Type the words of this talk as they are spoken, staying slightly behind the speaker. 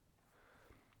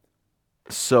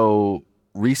So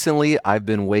recently, I've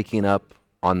been waking up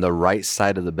on the right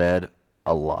side of the bed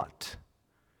a lot.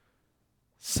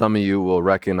 Some of you will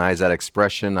recognize that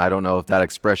expression. I don't know if that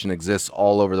expression exists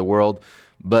all over the world,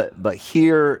 but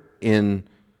here in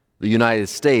the United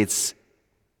States,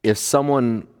 if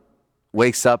someone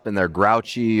wakes up and they're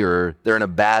grouchy or they're in a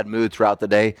bad mood throughout the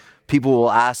day, people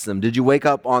will ask them, "Did you wake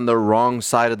up on the wrong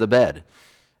side of the bed?"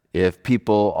 If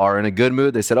people are in a good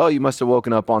mood, they said, "Oh, you must have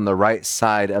woken up on the right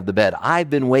side of the bed." I've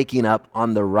been waking up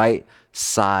on the right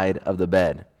side of the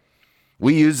bed.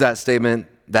 We use that statement,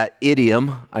 that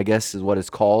idiom, I guess is what it's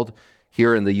called,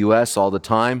 here in the U.S. all the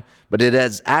time, but it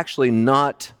is actually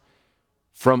not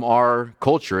from our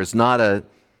culture. It's not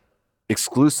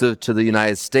exclusive to the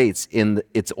United States in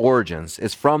its origins.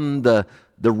 It's from the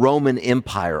Roman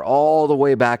Empire, all the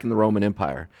way back in the Roman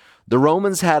Empire. The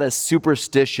Romans had a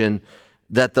superstition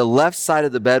that the left side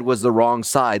of the bed was the wrong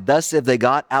side. Thus, if they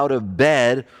got out of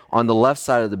bed on the left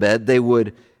side of the bed,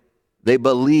 they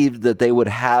believed that they would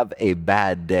have a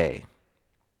bad day.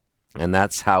 And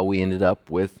that's how we ended up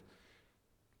with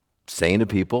saying to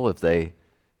people, if they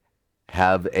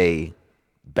have a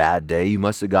bad day, you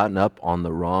must have gotten up on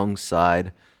the wrong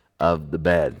side of the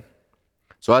bed.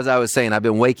 So as I was saying, I've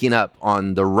been waking up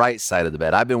on the right side of the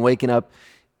bed. I've been waking up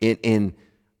in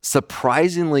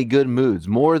surprisingly good moods,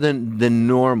 more than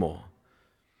normal.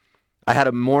 I had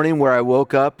a morning where I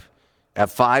woke up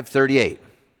at 5:38.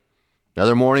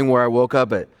 Another morning where I woke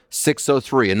up at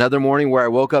 6:03. Another morning where I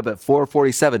woke up at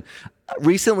 4:47.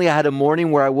 Recently, I had a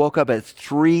morning where I woke up at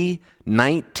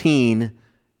 3:19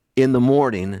 in the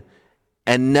morning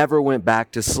and never went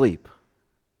back to sleep.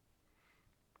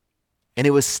 And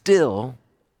it was still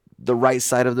the right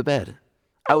side of the bed.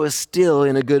 I was still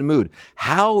in a good mood.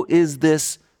 How is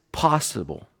this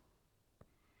possible?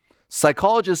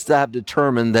 Psychologists have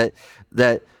determined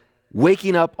that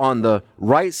waking up on the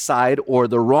right side or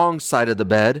the wrong side of the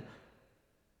bed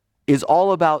is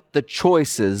all about the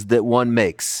choices that one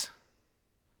makes.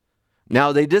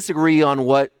 Now, they disagree on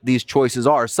what these choices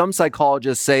are. Some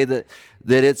psychologists say that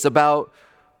it's about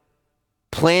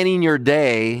planning your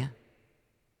day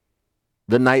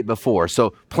the night before.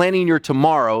 So planning your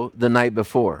tomorrow the night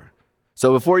before.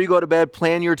 So before you go to bed,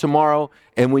 plan your tomorrow,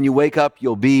 and when you wake up,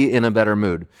 you'll be in a better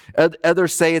mood.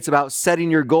 Others say it's about setting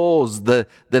your goals the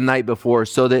night before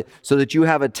so that you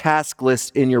have a task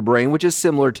list in your brain, which is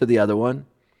similar to the other one.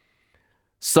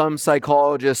 Some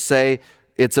psychologists say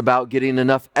it's about getting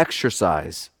enough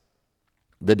exercise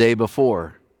the day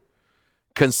before.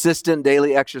 Consistent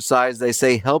daily exercise, they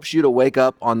say, helps you to wake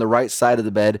up on the right side of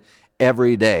the bed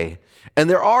every day. And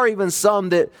there are even some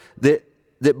that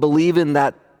believe in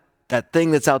that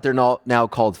thing that's out there now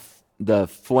called the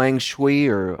feng shui,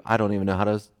 or I don't even know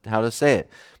how to say it.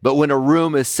 But when a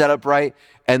room is set up right,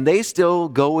 and they still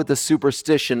go with the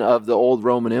superstition of the old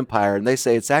Roman Empire, and they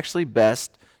say it's actually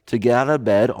best to get out of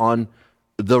bed on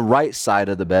the right side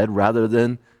of the bed rather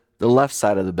than the left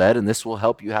side of the bed, and this will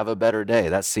help you have a better day.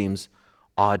 That seems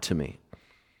odd to me.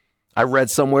 I read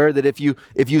somewhere that if you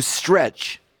do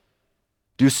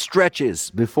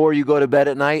stretches before you go to bed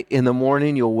at night, in the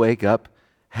morning you'll wake up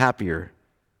happier.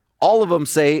 All of them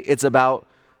say it's about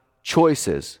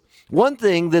choices. One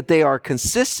thing that they are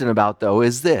consistent about, though,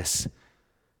 is this: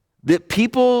 that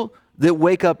people that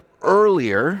wake up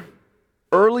earlier,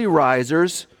 early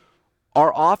risers,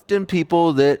 are often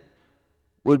people that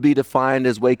would be defined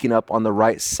as waking up on the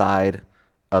right side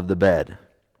of the bed.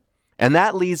 And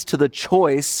that leads to the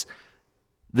choice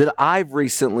that I've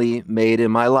recently made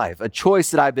in my life, a choice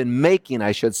that I've been making,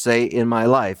 I should say, in my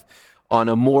life on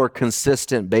a more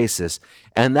consistent basis.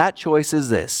 And that choice is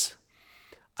this: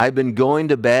 I've been going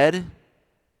to bed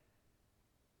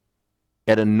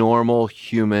at a normal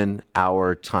human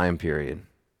hour time period.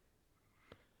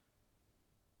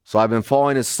 So I've been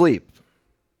falling asleep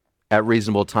at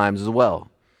reasonable times as well.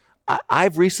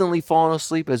 I've recently fallen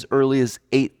asleep as early as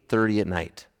 8:30 at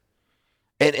night.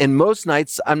 And most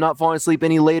nights, I'm not falling asleep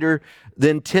any later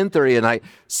than 10:30 at night.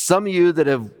 Some of you that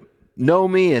have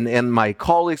known me and my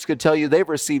colleagues could tell you they've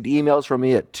received emails from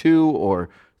me at 2 or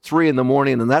 3 in the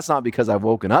morning, and that's not because I've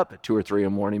woken up at 2 or 3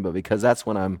 in the morning, but because that's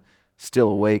when I'm still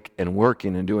awake and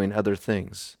working and doing other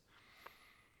things.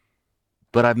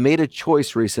 But I've made a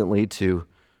choice recently to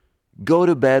go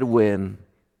to bed when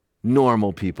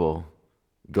normal people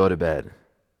go to bed.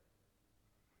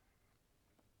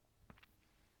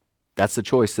 That's the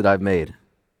choice that I've made.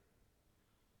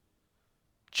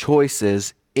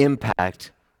 Choices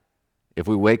impact if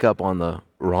we wake up on the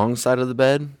wrong side of the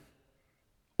bed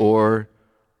or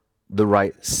the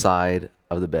right side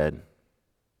of the bed.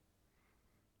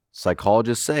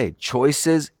 Psychologists say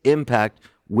choices impact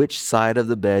which side of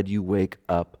the bed you wake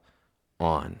up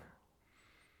on.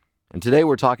 And today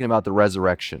we're talking about the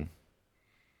resurrection.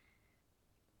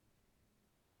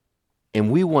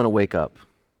 And we want to wake up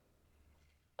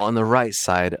on the right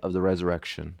side of the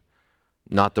resurrection,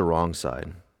 not the wrong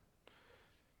side.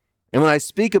 And when I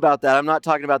speak about that, I'm not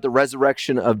talking about the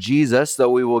resurrection of Jesus, though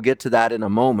we will get to that in a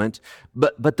moment,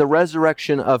 but the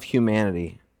resurrection of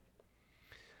humanity.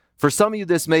 For some of you,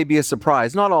 this may be a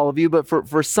surprise. Not all of you, but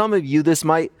for some of you, this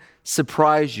might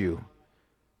surprise you.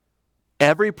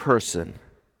 Every person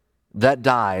that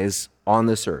dies on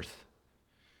this earth,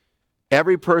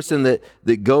 every person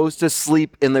that goes to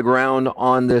sleep in the ground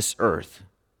on this earth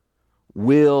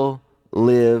will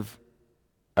live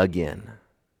again.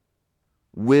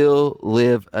 Will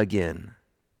live again.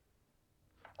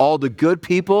 All the good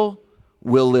people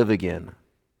will live again.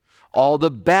 All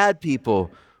the bad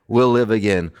people will live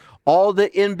again. All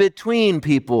the in-between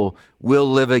people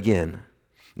will live again.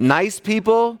 Nice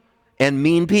people and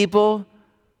mean people,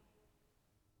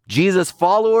 Jesus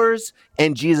followers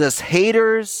and Jesus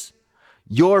haters,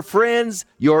 your friends,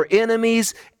 your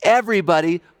enemies,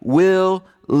 everybody will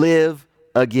live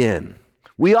again.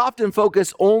 We often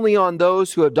focus only on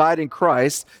those who have died in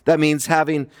Christ. That means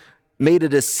having made a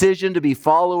decision to be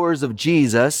followers of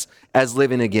Jesus as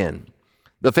living again.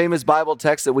 The famous Bible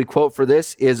text that we quote for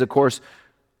this is, of course,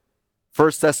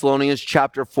 1 Thessalonians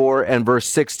chapter 4 and verse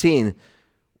 16,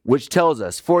 which tells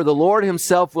us, "For the Lord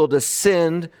himself will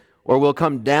descend or will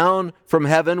come down from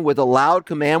heaven with a loud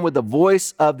command, with the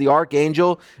voice of the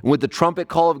archangel, and with the trumpet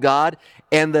call of God,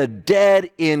 and the dead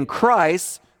in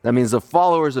Christ," that means the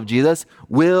followers of Jesus,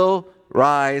 "will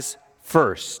rise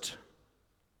first."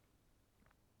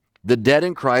 The dead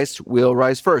in Christ will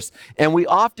rise first. And we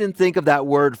often think of that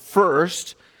word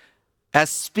first as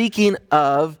speaking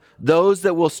of those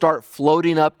that will start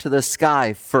floating up to the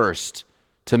sky first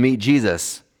to meet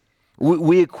Jesus.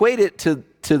 We equate it to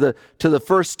the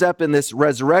first step in this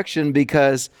resurrection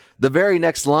because the very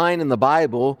next line in the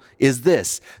Bible is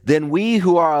this: "Then we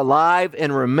who are alive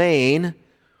and remain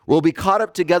will be caught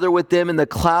up together with them in the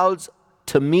clouds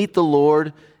to meet the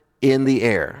Lord in the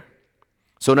air."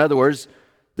 So in other words,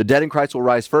 the dead in Christ will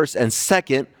rise first, and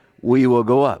second, we will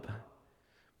go up.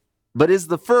 But is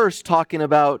the first talking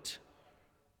about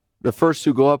the first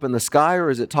who go up in the sky,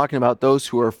 or is it talking about those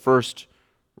who are first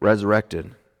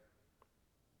resurrected?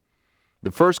 The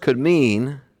first could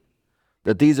mean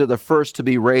that these are the first to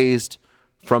be raised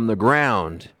from the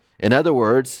ground. In other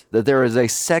words, that there is a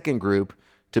second group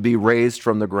to be raised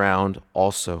from the ground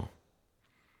also.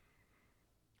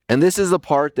 And this is the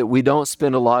part that we don't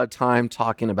spend a lot of time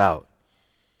talking about.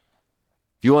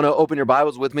 If you want to open your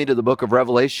Bibles with me to the book of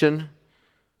Revelation,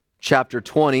 chapter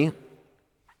 20,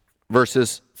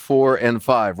 verses 4 and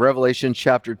 5. Revelation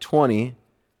chapter 20,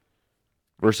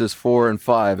 verses 4 and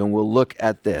 5, and we'll look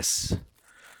at this.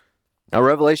 Now,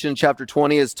 Revelation chapter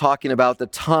 20 is talking about the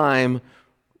time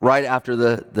right after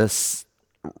after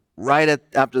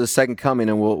the second coming,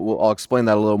 and I'll explain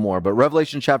that a little more. But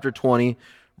Revelation chapter 20,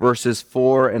 verses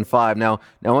 4 and 5. Now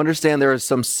understand there is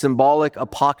some symbolic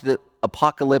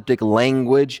apocalyptic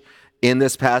language in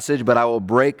this passage, but I will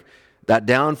break that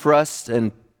down for us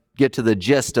and get to the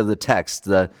gist of the text,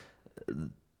 the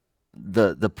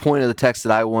point of the text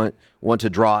that I want to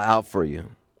draw out for you.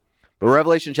 But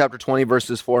Revelation chapter 20,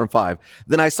 verses 4 and 5.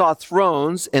 "Then I saw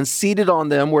thrones, and seated on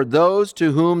them were those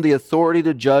to whom the authority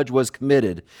to judge was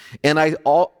committed. And I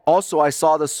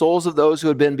saw the souls of those who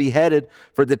had been beheaded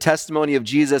for the testimony of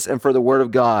Jesus and for the word of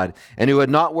God, and who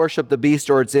had not worshipped the beast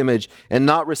or its image, and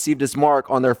not received its mark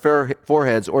on their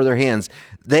foreheads or their hands.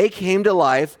 They came to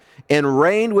life and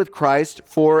reigned with Christ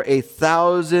for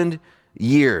 1,000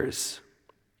 years."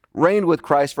 Reigned with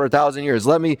Christ for 1,000 years.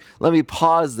 Let me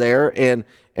pause there and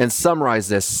summarize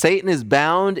this. Satan is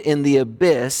bound in the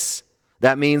abyss.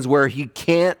 That means where he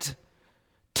can't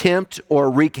tempt or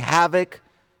wreak havoc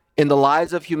in the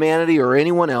lives of humanity or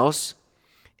anyone else.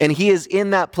 And he is in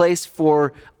that place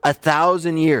for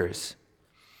 1,000 years.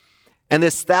 And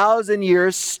this 1,000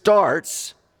 years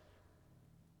starts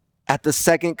at the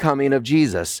second coming of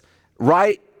Jesus.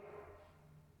 Right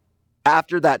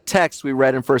after that text we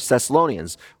read in 1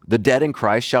 Thessalonians, "The dead in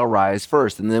Christ shall rise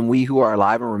first, and then we who are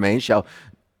alive and remain shall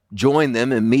join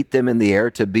them and meet them in the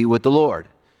air to be with the Lord."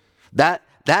 That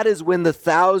is when the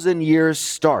 1,000 years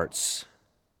starts.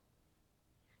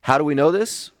 How do we know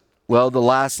this? Well, the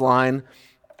last line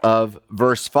of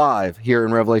verse 5 here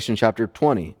in Revelation chapter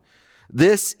 20.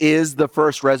 This is the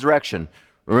first resurrection.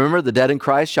 Remember, the dead in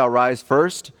Christ shall rise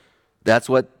first. That's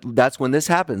when this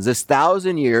happens. This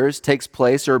 1,000 years takes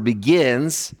place or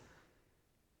begins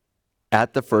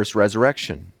at the first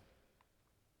resurrection.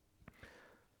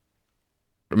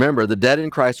 Remember, the dead in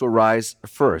Christ will rise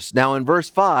first. Now, in verse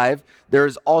 5,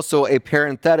 there's also a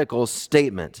parenthetical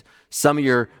statement. Some of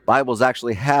your Bibles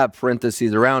actually have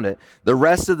parentheses around it. The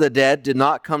rest of the dead did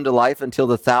not come to life until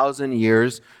the 1,000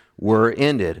 years were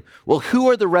ended. Well, who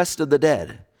are the rest of the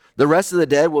dead? The rest of the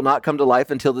dead will not come to life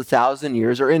until the 1,000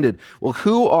 years are ended. Well,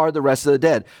 who are the rest of the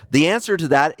dead? The answer to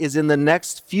that is in the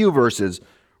next few verses.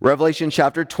 Revelation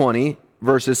chapter 20,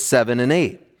 verses 7 and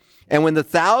 8. And when the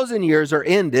 1,000 years are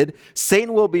ended,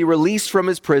 Satan will be released from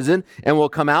his prison and will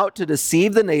come out to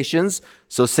deceive the nations.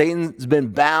 So Satan's been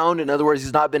bound. In other words,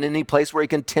 he's not been in any place where he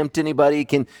can tempt anybody,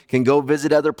 can go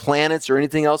visit other planets or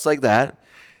anything else like that.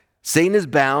 Satan is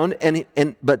bound,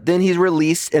 but then he's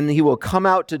released, and he will come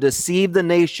out to deceive the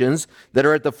nations that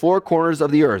are at the four corners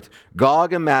of the earth,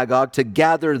 Gog and Magog, to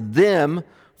gather them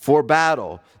for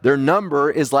battle. Their number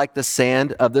is like the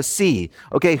sand of the sea.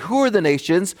 Okay, who are the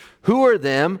nations? Who are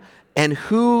them? And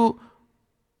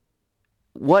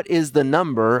what is the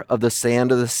number of the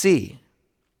sand of the sea?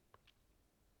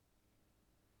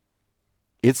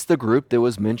 It's the group that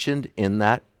was mentioned in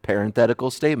that parenthetical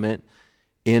statement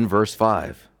in verse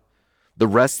 5. The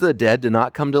rest of the dead did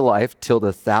not come to life till the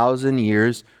 1,000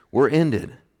 years were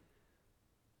ended.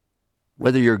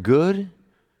 Whether you're good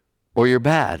or you're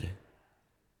bad,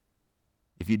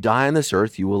 if you die on this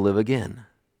earth, you will live again.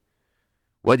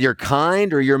 Whether you're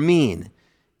kind or you're mean,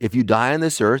 if you die on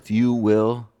this earth, you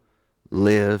will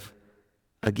live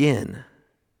again.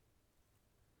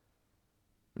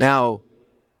 Now,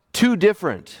 two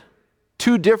different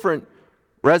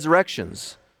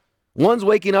resurrections. One's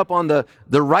waking up on the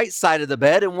right side of the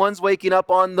bed, and one's waking up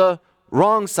on the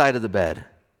wrong side of the bed.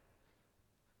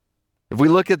 If we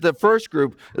look at the first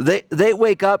group, they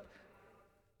wake up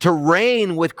to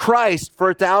reign with Christ for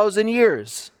 1,000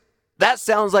 years. That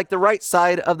sounds like the right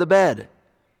side of the bed.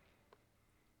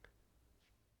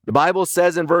 The Bible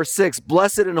says in verse 6,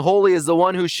 "Blessed and holy is the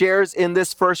one who shares in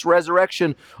this first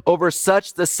resurrection. Over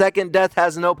such the second death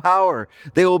has no power.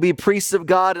 They will be priests of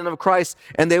God and of Christ,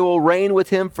 and they will reign with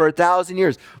him for 1,000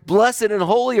 years." Blessed and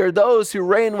holy are those who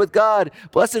reign with God.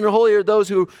 Blessed and holy are those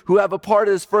who have a part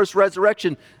of this first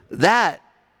resurrection. That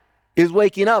is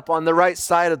waking up on the right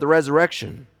side of the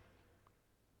resurrection.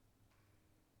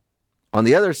 On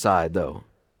the other side, though,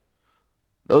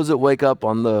 those that wake up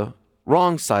on the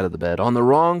wrong side of the bed, on the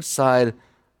wrong side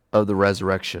of the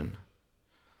resurrection,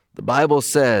 the Bible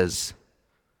says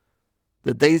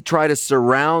that they try to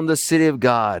surround the city of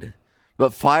God,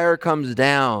 but fire comes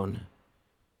down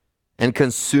and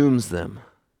consumes them.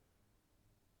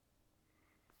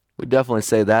 We definitely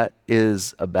say that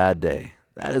is a bad day.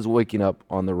 That is waking up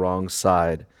on the wrong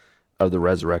side of the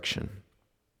resurrection.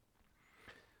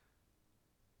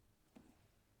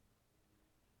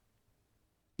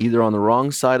 Either on the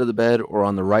wrong side of the bed or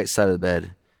on the right side of the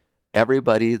bed,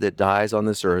 everybody that dies on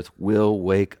this earth will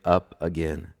wake up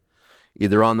again.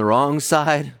 Either on the wrong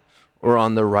side or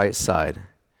on the right side.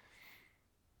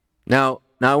 Now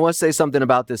I want to say something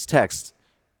about this text.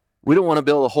 We don't want to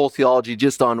build a whole theology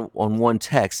just on one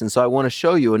text. And so I want to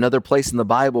show you another place in the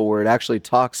Bible where it actually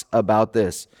talks about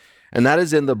this. And that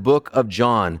is in the book of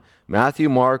John. Matthew,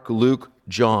 Mark, Luke,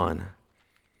 John.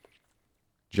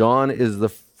 John is the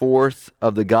fourth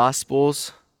of the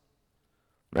Gospels.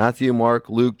 Matthew, Mark,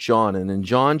 Luke, John. And in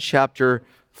John chapter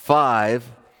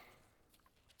 5,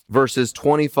 verses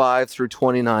 25 through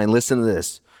 29, listen to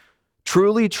this.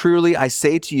 "Truly, truly, I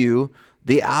say to you,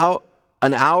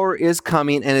 an hour is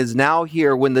coming and is now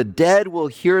here when the dead will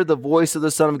hear the voice of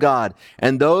the Son of God,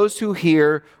 and those who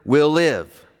hear will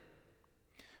live.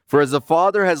 For as the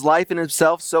Father has life in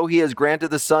himself, so he has granted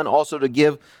the Son also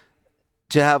to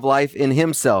have life in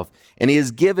himself. And he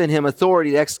has given him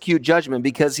authority to execute judgment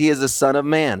because he is the Son of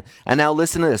Man." And now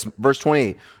listen to this, verse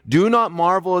 28. "Do not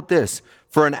marvel at this,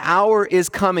 for an hour is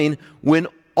coming when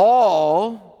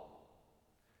all,"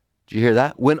 did you hear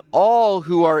that? "When all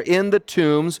who are in the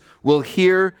tombs will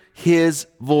hear his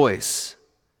voice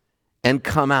and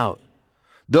come out.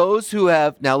 Those who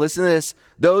have," now listen to this,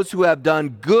 "those who have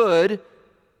done good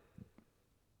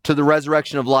to the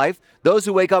resurrection of life, those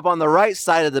who wake up on the right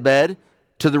side of the bed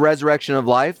to the resurrection of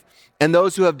life, and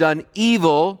those who have done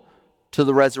evil to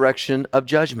the resurrection of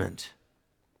judgment.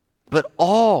 But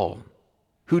all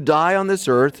who die on this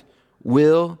earth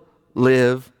will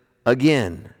live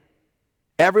again."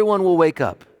 Everyone will wake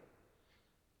up,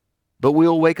 but we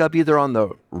will wake up either on the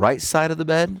right side of the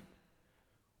bed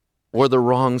or the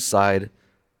wrong side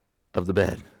of the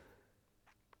bed.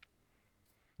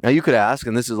 Now you could ask,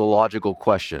 and this is a logical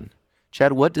question,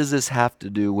 Chad, what does this have to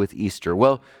do with Easter?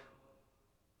 Well,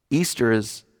 Easter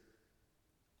is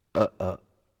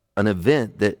an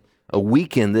event, a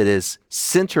weekend that is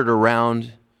centered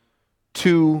around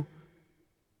two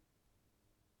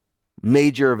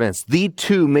major events, the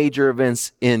two major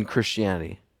events in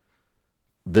Christianity: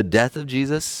 the death of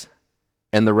Jesus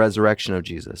and the resurrection of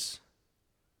Jesus.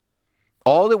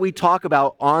 All that we talk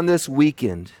about on this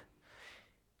weekend,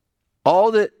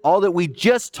 all that we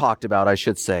just talked about, I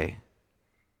should say,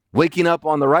 waking up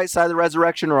on the right side of the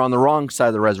resurrection or on the wrong side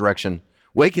of the resurrection,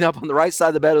 waking up on the right side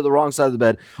of the bed or the wrong side of the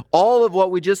bed, all of what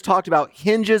we just talked about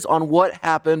hinges on what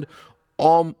happened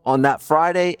on that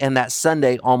Friday and that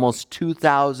Sunday almost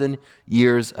 2,000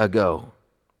 years ago.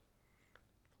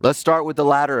 Let's start with the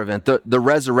latter event, the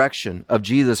resurrection of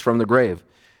Jesus from the grave.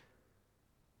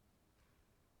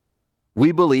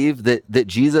 We believe that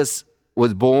Jesus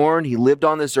was born, he lived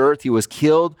on this earth, he was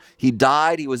killed, he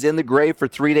died, he was in the grave for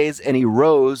 3 days, and he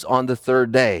rose on the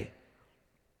third day.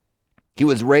 He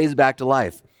was raised back to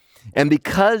life. And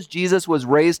because Jesus was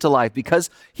raised to life, because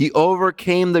he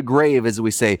overcame the grave, as we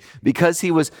say, because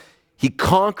he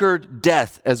conquered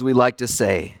death, as we like to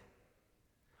say,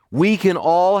 we can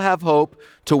all have hope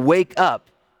to wake up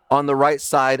on the right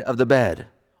side of the bed,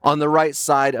 on the right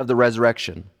side of the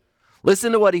resurrection.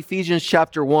 Listen to what Ephesians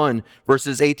chapter 1,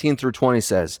 verses 18 through 20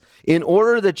 says. In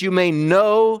order that you may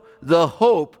know the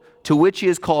hope to which he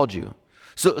has called you.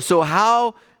 So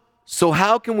how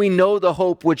can we know the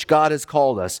hope which God has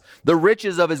called us? The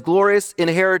riches of his glorious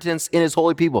inheritance in his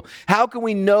holy people. How can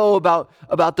we know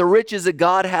about the riches that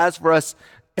God has for us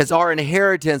as our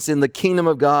inheritance in the kingdom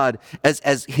of God,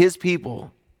 as his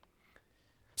people?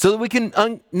 So that we can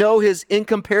know his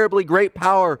incomparably great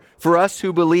power for us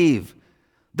who believe.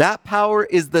 That power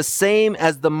is the same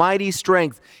as the mighty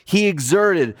strength he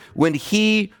exerted when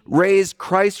he raised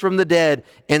Christ from the dead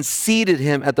and seated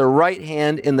him at the right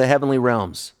hand in the heavenly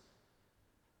realms.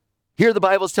 Here the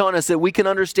Bible is telling us that we can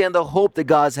understand the hope that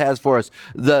God has for us,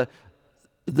 the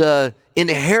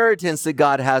inheritance that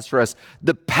God has for us,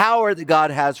 the power that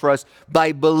God has for us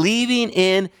by believing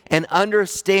in and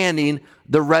understanding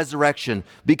the resurrection.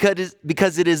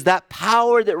 Because it is that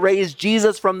power that raised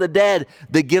Jesus from the dead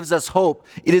that gives us hope.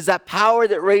 It is that power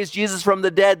that raised Jesus from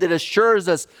the dead that assures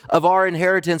us of our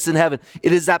inheritance in heaven.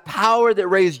 It is that power that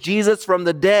raised Jesus from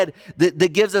the dead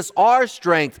that gives us our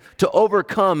strength to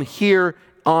overcome here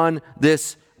on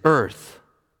this earth.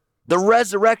 The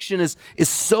resurrection is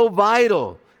so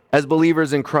vital as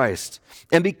believers in Christ.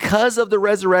 And because of the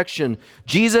resurrection,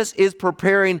 Jesus is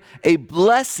preparing a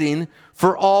blessing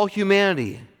for all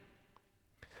humanity.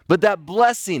 But that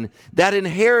blessing, that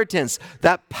inheritance,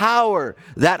 that power,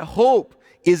 that hope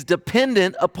is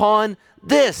dependent upon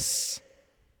this: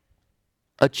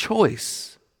 a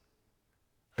choice.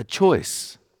 A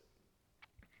choice.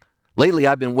 Lately,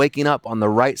 I've been waking up on the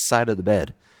right side of the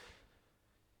bed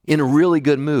in a really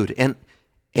good mood. And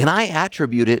I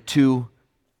attribute it to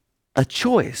a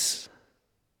choice.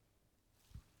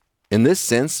 In this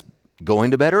sense,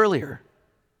 going to bed earlier.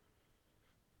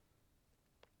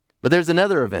 But there's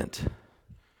another event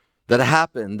that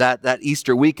happened that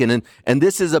Easter weekend, and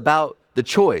this is about the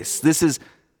choice. This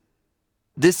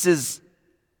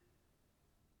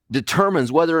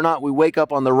determines whether or not we wake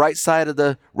up on the right side of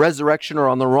the resurrection or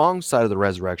on the wrong side of the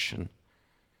resurrection.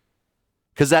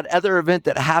 Because that other event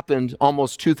that happened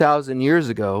almost 2,000 years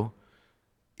ago,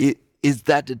 it is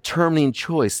that determining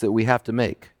choice that we have to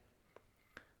make.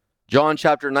 John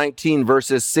chapter 19,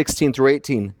 verses 16 through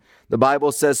 18, the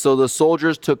Bible says, so the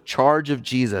soldiers took charge of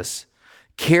Jesus.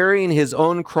 Carrying his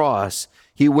own cross,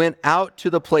 he went out to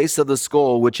the place of the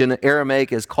skull, which in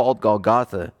Aramaic is called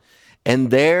Golgotha,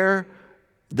 and there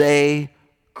they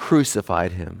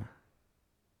crucified him.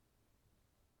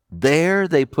 There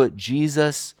they put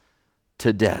Jesus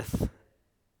to death.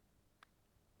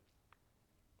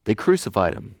 They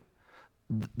crucified him.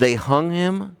 They hung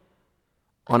him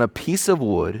on a piece of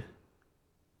wood,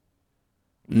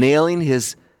 nailing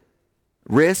his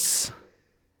wrists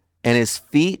and his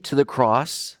feet to the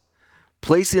cross,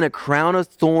 placing a crown of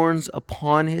thorns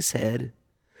upon his head.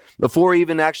 Before he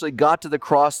even actually got to the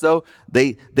cross, though,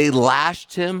 they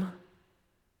lashed him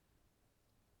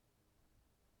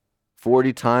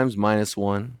 40 times minus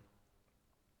one,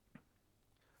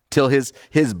 till his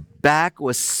back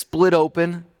was split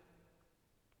open.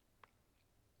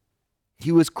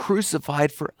 He was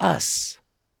crucified for us.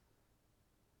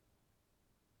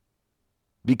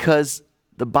 Because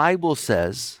the Bible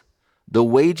says the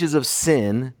wages of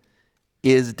sin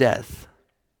is death.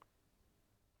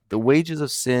 The wages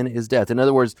of sin is death. In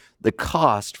other words, the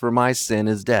cost for my sin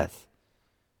is death.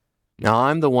 Now,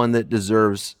 I'm the one that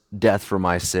deserves death for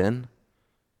my sin,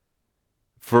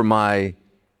 for my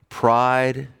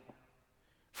pride,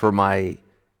 for my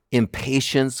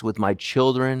impatience with my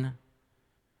children,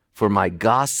 for my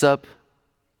gossip,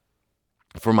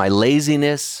 for my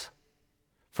laziness,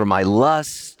 for my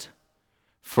lust,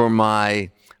 for my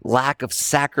lack of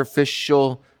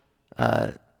sacrificial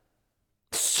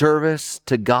service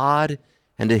to God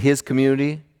and to His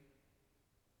community,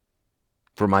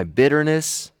 for my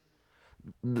bitterness.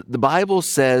 The Bible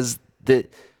says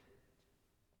that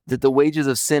the wages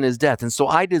of sin is death. And so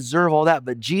I deserve all that.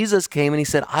 But Jesus came and He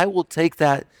said, I will take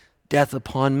that death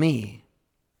upon me.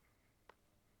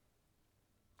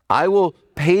 I will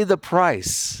pay the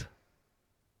price.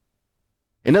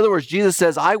 In other words, Jesus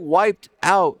says, I wiped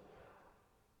out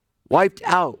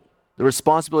the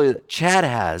responsibility that Chad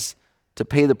has to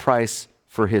pay the price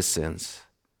for his sins.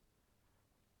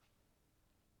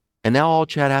 And now all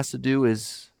Chad has to do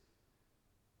is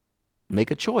make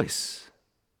a choice.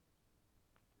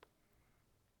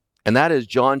 And that is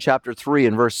John chapter 3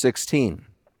 and verse 16.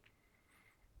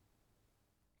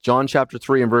 John chapter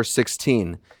 3 and verse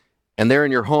 16. And there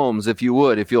in your homes, if you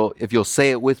would, if you'll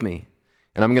say it with me,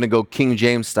 and I'm going to go King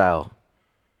James style.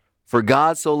 For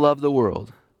God so loved the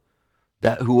world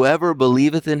that whoever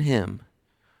believeth in Him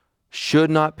should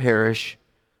not perish,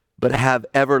 but have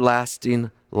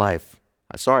everlasting life.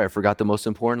 Sorry, I forgot the most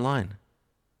important line.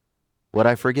 What'd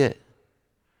I forget?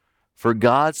 For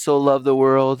God so loved the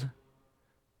world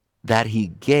that He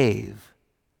gave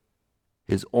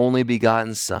His only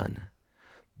begotten Son,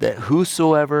 that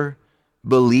whosoever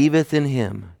believeth in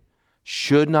Him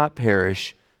should not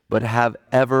perish, but have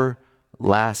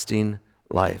everlasting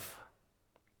life.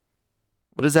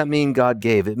 What does that mean God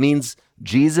gave? It means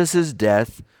Jesus'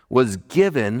 death was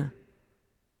given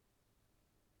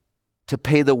to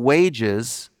pay the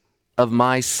wages of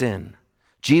my sin.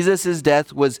 Jesus'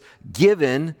 death was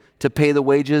given to pay the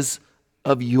wages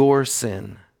of your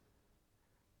sin,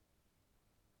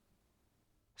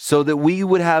 so that we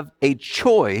would have a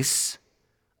choice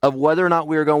of whether or not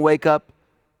we are going to wake up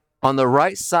on the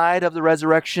right side of the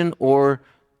resurrection or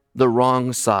the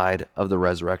wrong side of the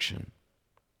resurrection.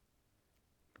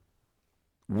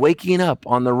 Waking up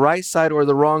on the right side or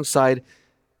the wrong side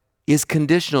is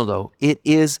conditional, though. It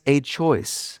is a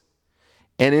choice.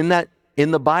 And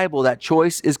in the Bible, that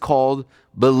choice is called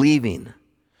believing.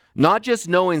 Not just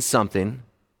knowing something,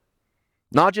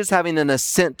 not just having an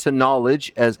assent to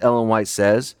knowledge, as Ellen White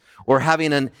says, or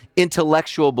having an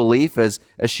intellectual belief, as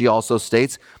she also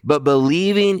states, but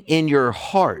believing in your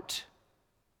heart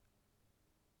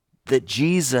that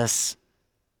Jesus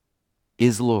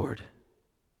is Lord,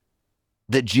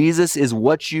 that Jesus is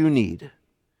what you need,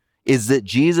 is that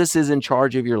Jesus is in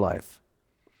charge of your life.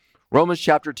 Romans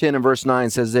chapter 10 and verse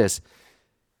 9 says this: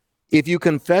 if you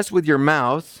confess with your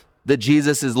mouth that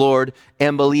Jesus is Lord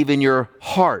and believe in your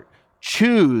heart,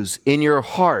 choose in your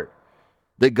heart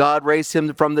that God raised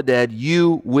Him from the dead,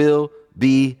 you will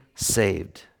be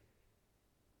saved.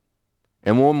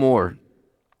 And one more,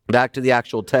 back to the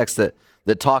actual text that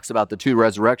talks about the two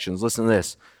resurrections. Listen to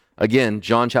this. Again,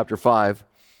 John chapter 5.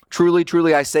 Truly,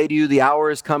 truly, I say to you, the hour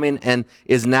is coming and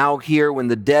is now here when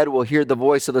the dead will hear the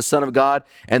voice of the Son of God,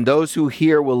 and those who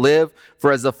hear will live.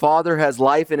 For as the Father has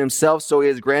life in Himself, so He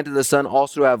has granted the Son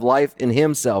also to have life in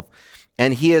Himself.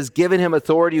 And He has given Him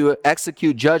authority to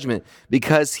execute judgment,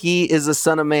 because He is the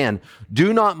Son of Man.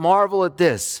 Do not marvel at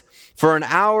this, for an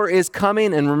hour is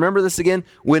coming, and remember this again,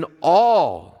 when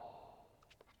all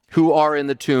who are in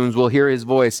the tombs will hear His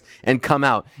voice and come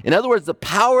out. In other words, the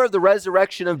power of the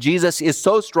resurrection of Jesus is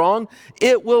so strong,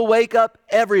 it will wake up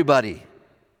everybody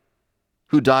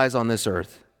who dies on this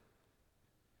earth.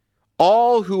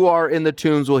 All who are in the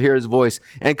tombs will hear His voice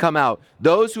and come out.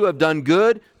 Those who have done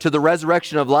good to the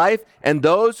resurrection of life, and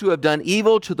those who have done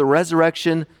evil to the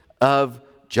resurrection of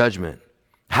judgment.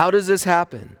 How does this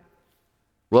happen?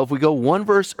 Well, if we go one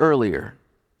verse earlier,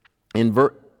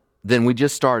 then we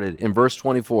just started in verse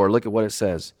 24. Look at what it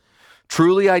says.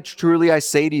 Truly I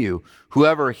say to you,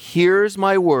 whoever hears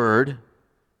my word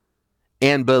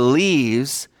and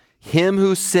believes Him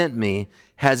who sent me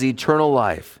has eternal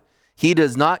life. He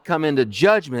does not come into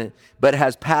judgment, but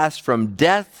has passed from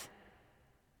death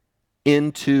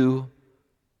into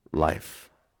life.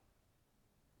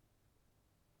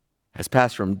 Has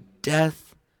passed from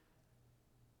death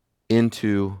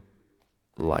into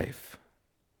life.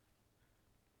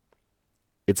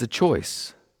 It's a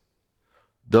choice.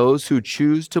 Those who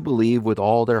choose to believe with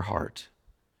all their heart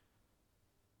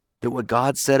that what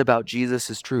God said about Jesus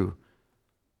is true.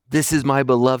 This is my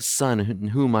beloved Son in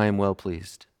whom I am well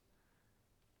pleased.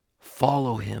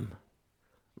 Follow Him.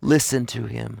 Listen to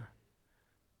Him.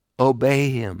 Obey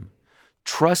Him.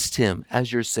 Trust Him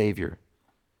as your Savior.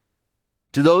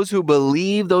 To those who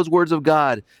believe those words of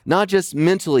God, not just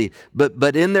mentally,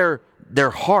 but in their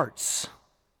hearts,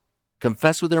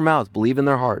 confess with their mouth, believe in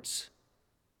their hearts.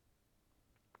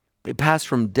 They pass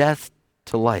from death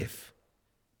to life.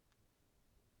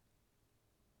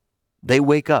 They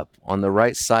wake up on the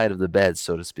right side of the bed,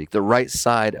 so to speak, the right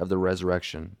side of the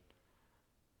resurrection.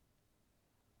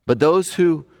 But those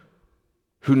who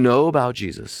know about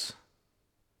Jesus,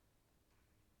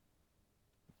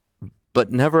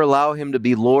 but never allow him to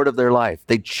be Lord of their life,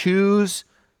 they choose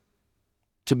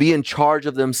to be in charge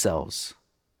of themselves.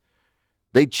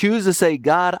 They choose to say,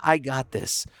 God, I got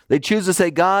this. They choose to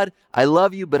say, God, I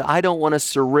love you, but I don't want to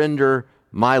surrender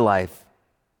my life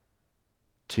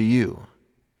to you.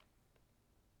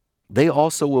 They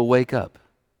also will wake up,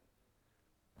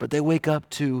 but they wake up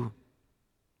to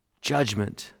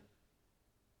judgment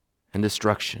and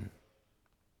destruction.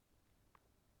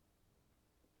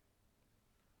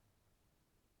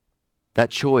 That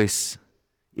choice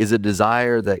is a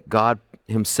desire that God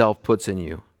himself puts in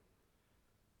you.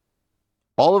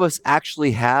 All of us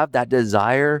actually have that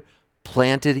desire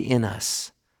planted in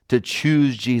us to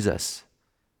choose Jesus.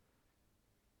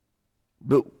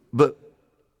 But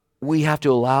we have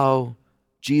to allow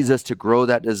Jesus to grow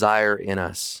that desire in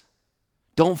us.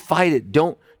 Don't fight it.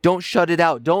 Don't shut it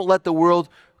out. Don't let the world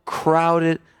crowd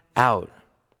it out.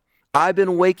 I've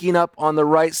been waking up on the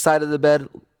right side of the bed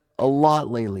a lot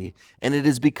lately, and it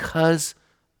is because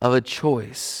of a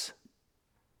choice.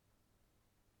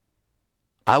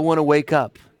 I want to wake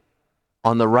up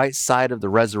on the right side of the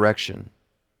resurrection.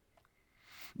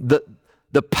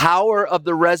 The power of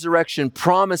the resurrection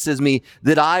promises me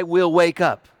that I will wake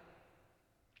up.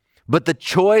 But the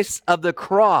choice of the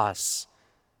cross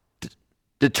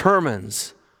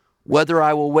determines whether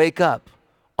I will wake up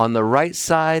on the right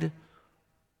side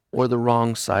or the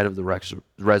wrong side of the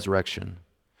resurrection.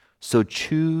 So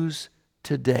choose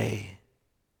today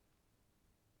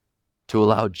to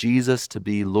allow Jesus to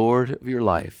be Lord of your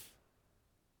life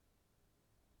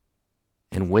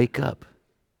and wake up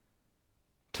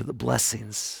to the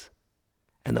blessings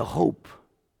and the hope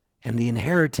and the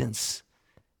inheritance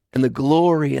and the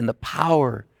glory and the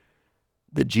power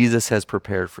that Jesus has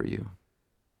prepared for you.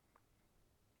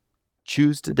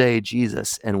 Choose today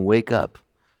Jesus and wake up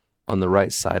on the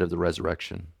right side of the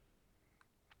resurrection.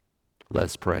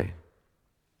 Let's pray.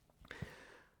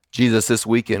 Jesus, this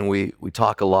weekend we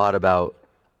talk a lot about,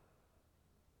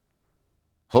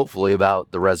 hopefully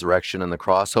about the resurrection and the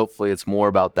cross. Hopefully it's more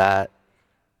about that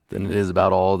than it is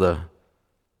about all the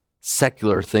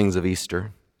secular things of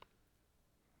Easter.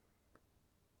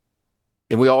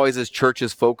 And we always as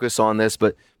churches focus on this,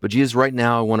 but Jesus, right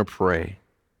now I want to pray.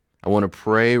 I want to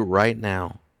pray right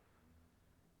now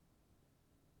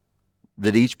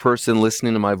that each person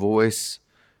listening to my voice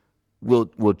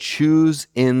will choose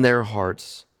in their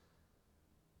hearts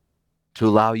to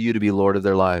allow you to be Lord of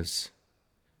their lives.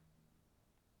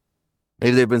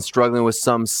 Maybe they've been struggling with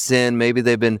some sin. Maybe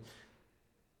they've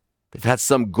had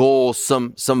some goal,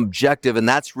 some objective, and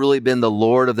that's really been the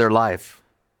Lord of their life.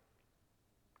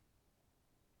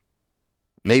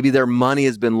 Maybe their money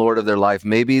has been Lord of their life.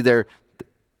 Maybe their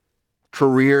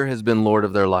career has been Lord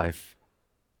of their life.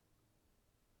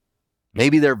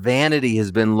 Maybe their vanity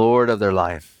has been Lord of their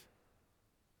life.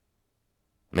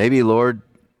 Maybe, Lord,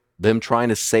 them trying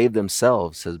to save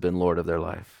themselves has been Lord of their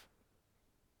life.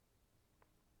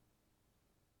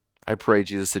 I pray,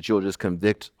 Jesus, that you'll just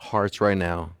convict hearts right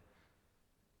now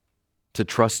to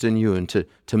trust in you and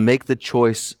to make the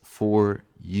choice for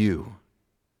you.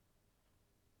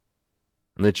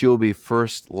 And that you'll be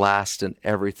first, last, and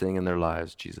everything in their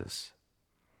lives, Jesus.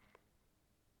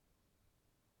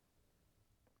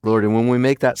 Lord, and when we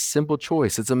make that simple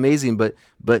choice, it's amazing, but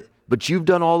you've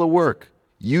done all the work.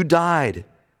 You died.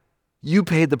 You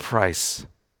paid the price.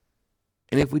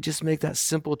 And if we just make that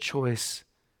simple choice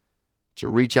to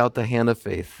reach out the hand of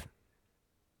faith,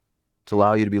 to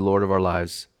allow you to be Lord of our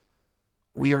lives,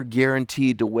 we are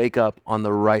guaranteed to wake up on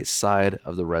the right side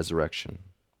of the resurrection.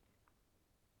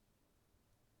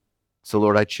 So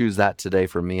Lord, I choose that today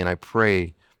for me, and I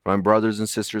pray for my brothers and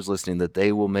sisters listening that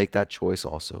they will make that choice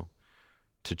also,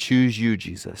 to choose you,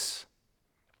 Jesus,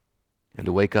 and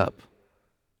to wake up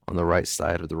on the right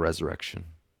side of the resurrection.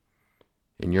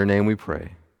 In your name we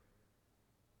pray.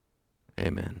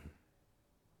 Amen.